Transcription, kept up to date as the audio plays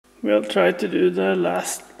We'll try to do the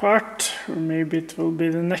last part, or maybe it will be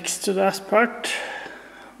the next to last part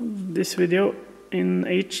of this video in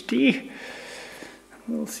HD.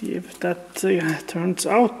 We'll see if that turns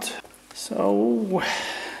out. So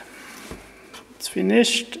it's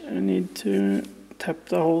finished. I need to tap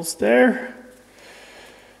the holes there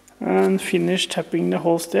and finish tapping the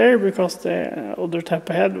holes there because the other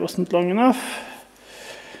tap ahead wasn't long enough,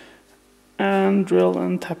 and drill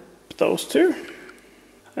and tap those two.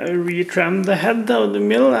 I retrimmed the head of the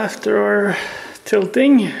mill after our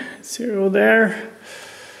tilting. 0 there,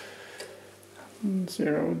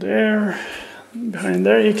 0 there. Behind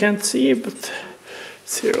there you can't see, but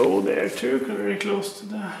 0 there too, because very close to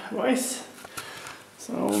the vise.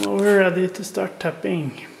 So now we're ready to start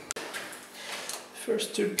tapping.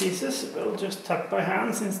 First two pieces we'll just tap by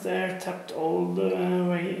hand since they're tapped all the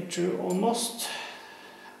way through almost.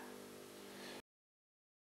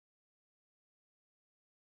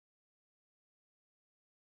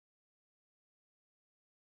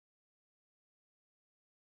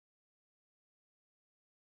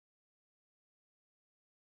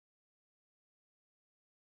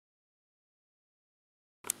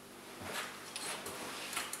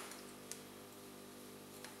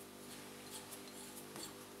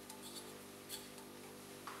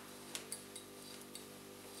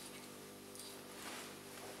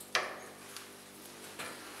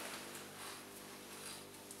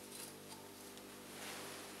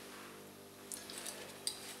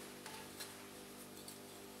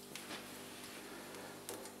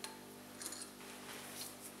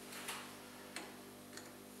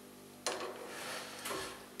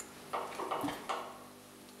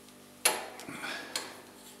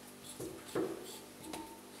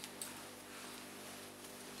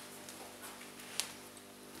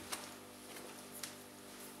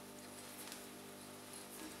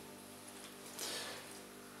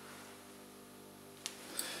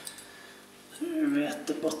 We're at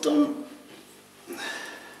the bottom.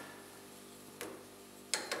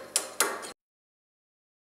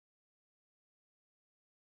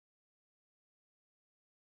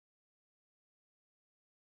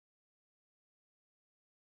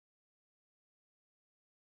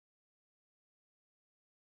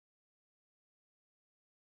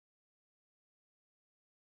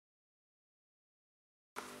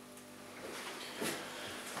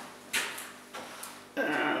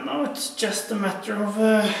 Now it's just a matter of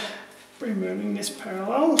removing this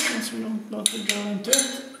parallel since we don't want to drill into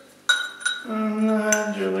it.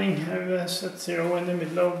 And drilling, I've set 0 in the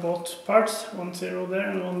middle of both parts, 1 0 there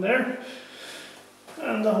and 1 there.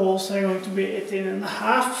 And the holes are going to be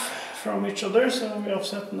 18.5 from each other, so we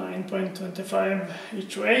offset 9.25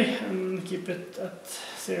 each way and keep it at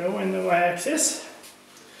 0 in the y-axis.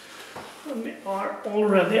 And we are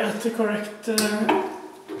already at the correct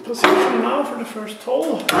position now for the first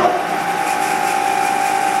hole.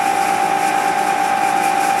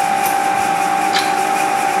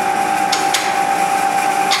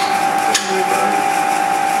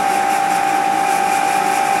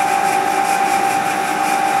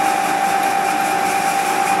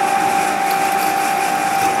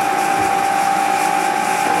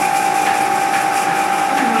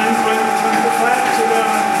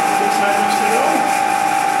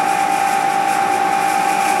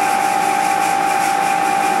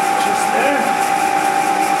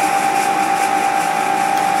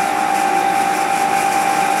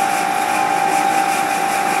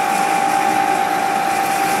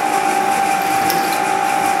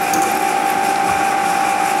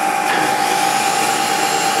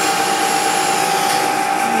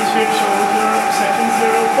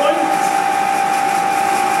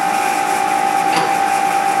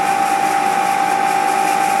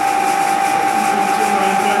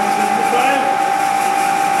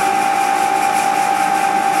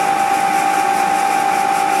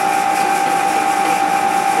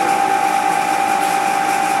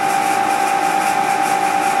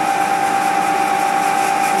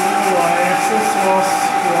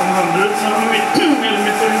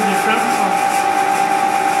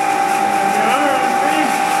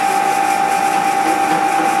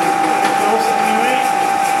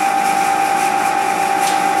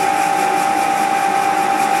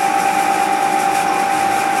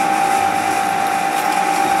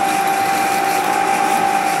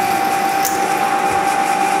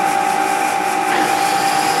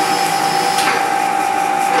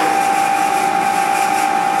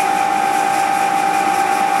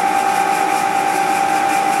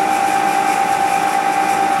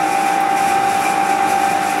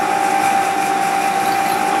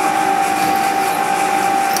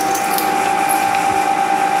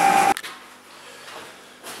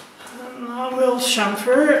 we'll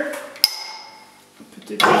chamfer,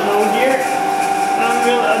 put it in low gear, and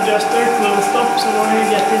we'll adjust our close stop so we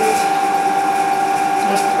get it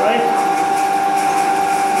just right.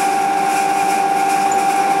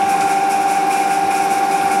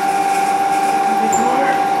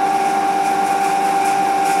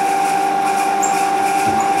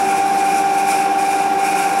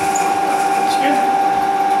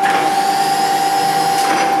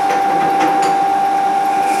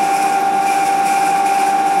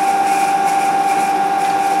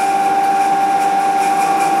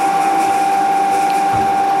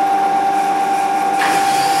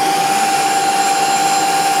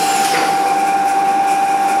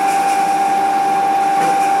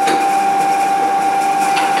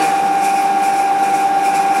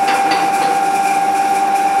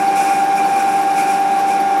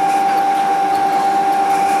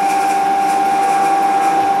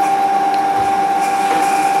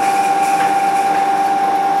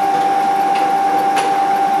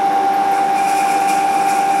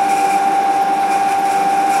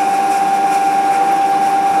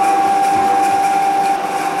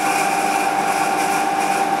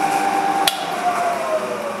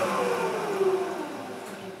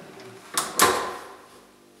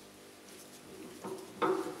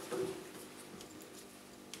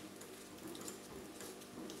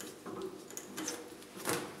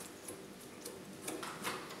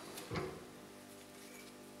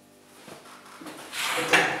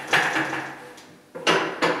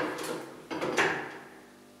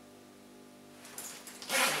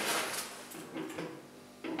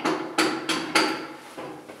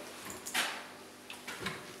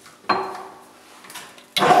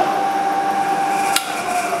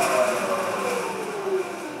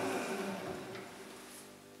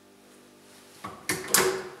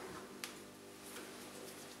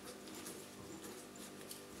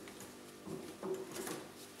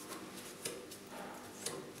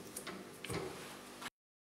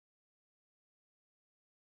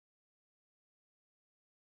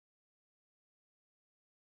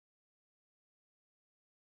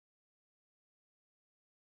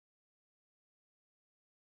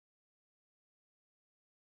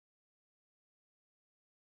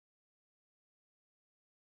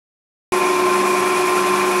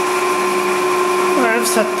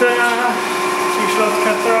 Set the T-slot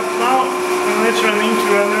cutter up now, and it's running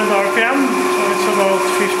 200 RPM, so it's about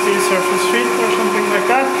 50 surface feet or something like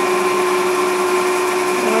that.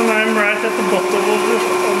 And I'm right at the bottom of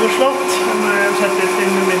the slot, and I have set it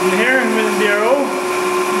in the middle here with a DRO,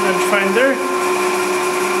 edge finder.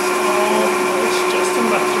 So it's just a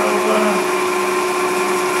matter of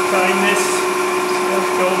trying this, see how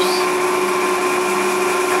it goes.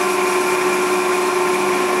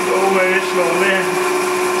 Go very slowly.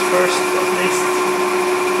 First, at least.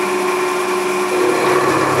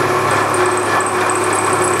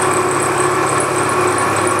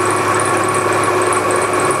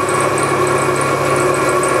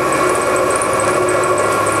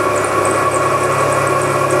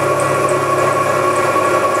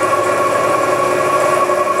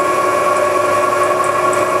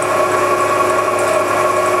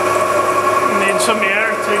 Need some air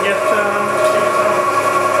to get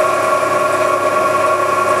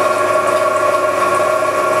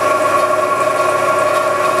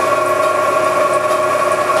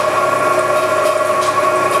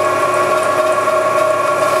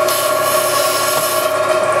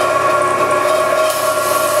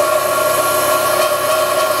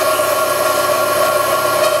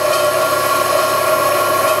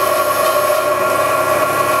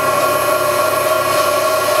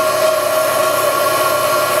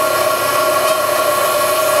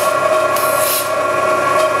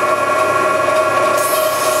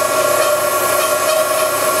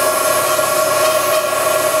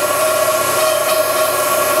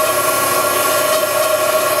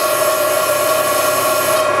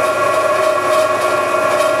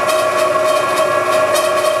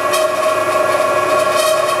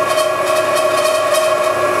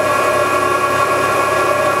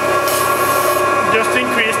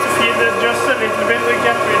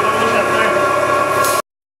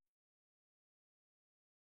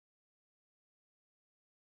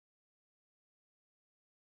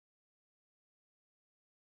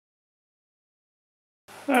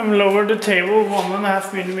I've lowered the table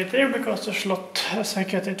 1.5 millimeter because the slot, as I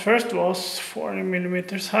cut it first, was 40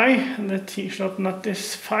 millimeters high, and the T-slot nut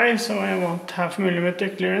is 5, so I want 0.5 millimeter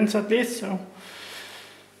clearance at least. So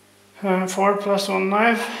 4 plus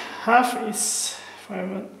 1.5 is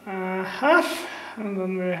 5.5, and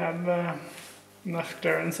then we have enough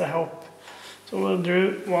clearance, I hope. So we'll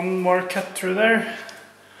do one more cut through there.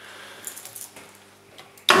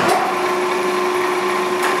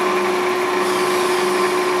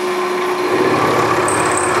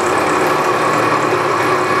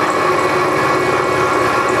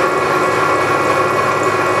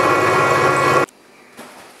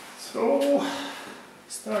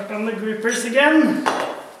 back on the grippers again.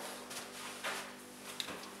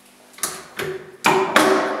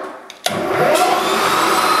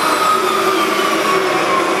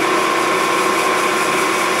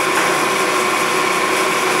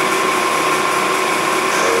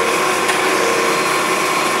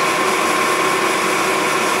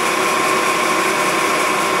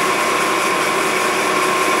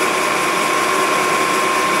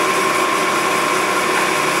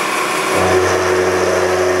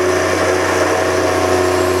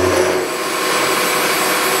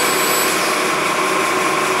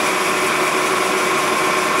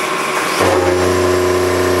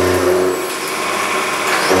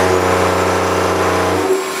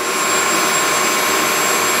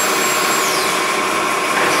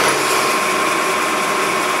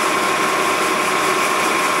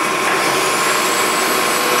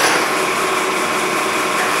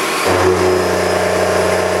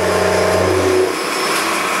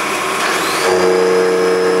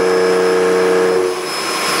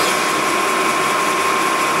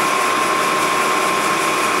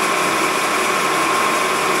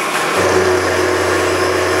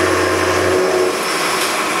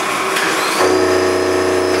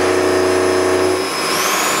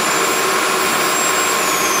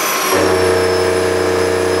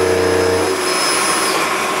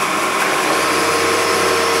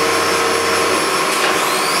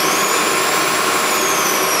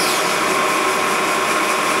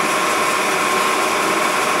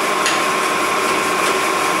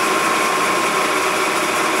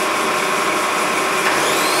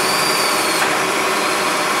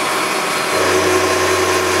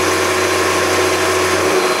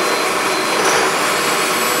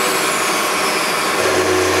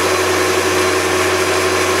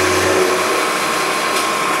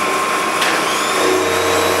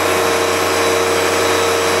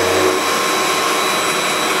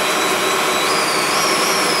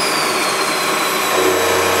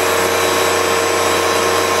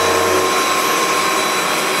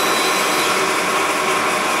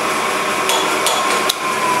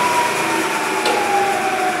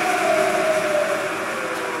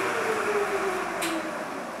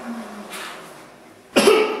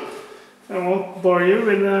 Bore you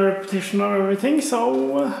with a repetition of everything,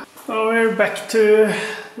 so now we're back to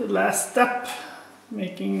the last step,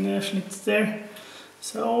 making the slits there.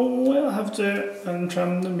 So we'll have to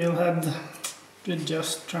untrim the mill head we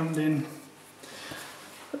just trimmed in.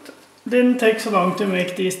 But it didn't take so long to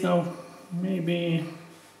make these now, maybe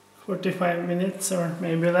 45 minutes or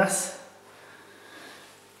maybe less.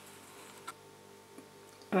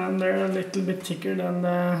 And they're a little bit thicker than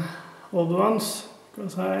the old ones,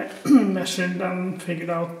 because I measured and figured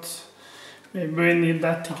out maybe we need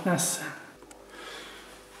that thickness.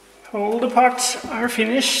 All the parts are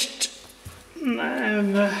finished.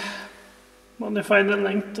 I've modified the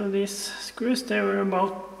length of these screws. They were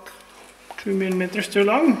about 2 millimeters too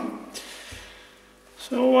long.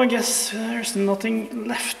 So I guess there's nothing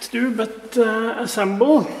left to do but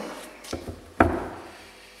assemble.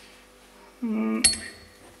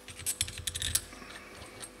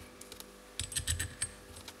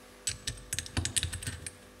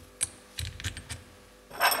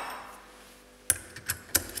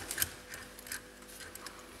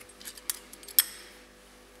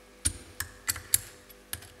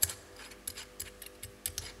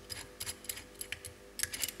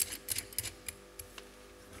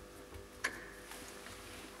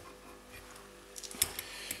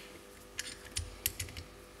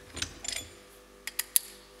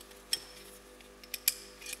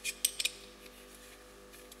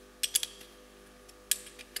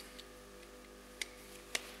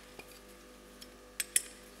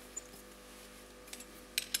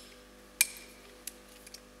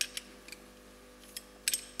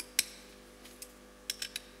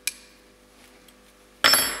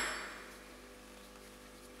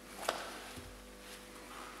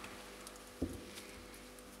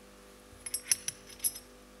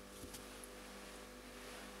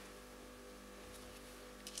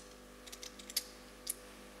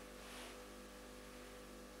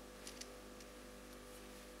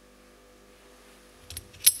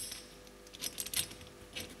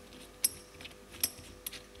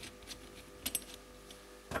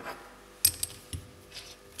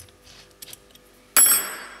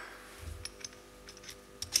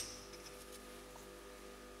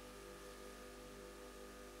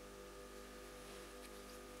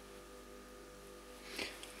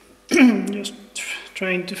 Just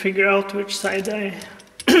trying to figure out which side I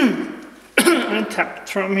tapped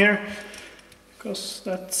from here, because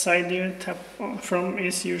that side you tap from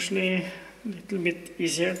is usually a little bit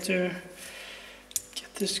easier to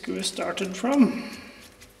get the screw started from.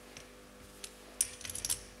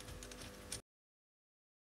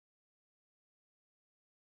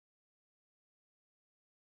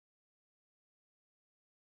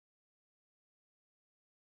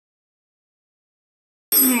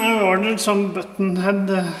 I ordered some button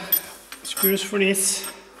head screws for these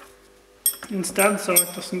instead, so it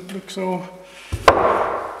doesn't look so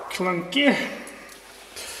clunky.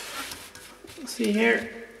 See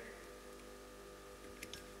here.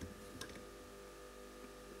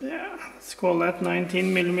 Yeah, let's call that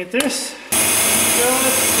 19 millimeters. So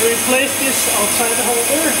let's replace this outside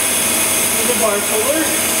holder with the bar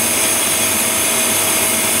holder.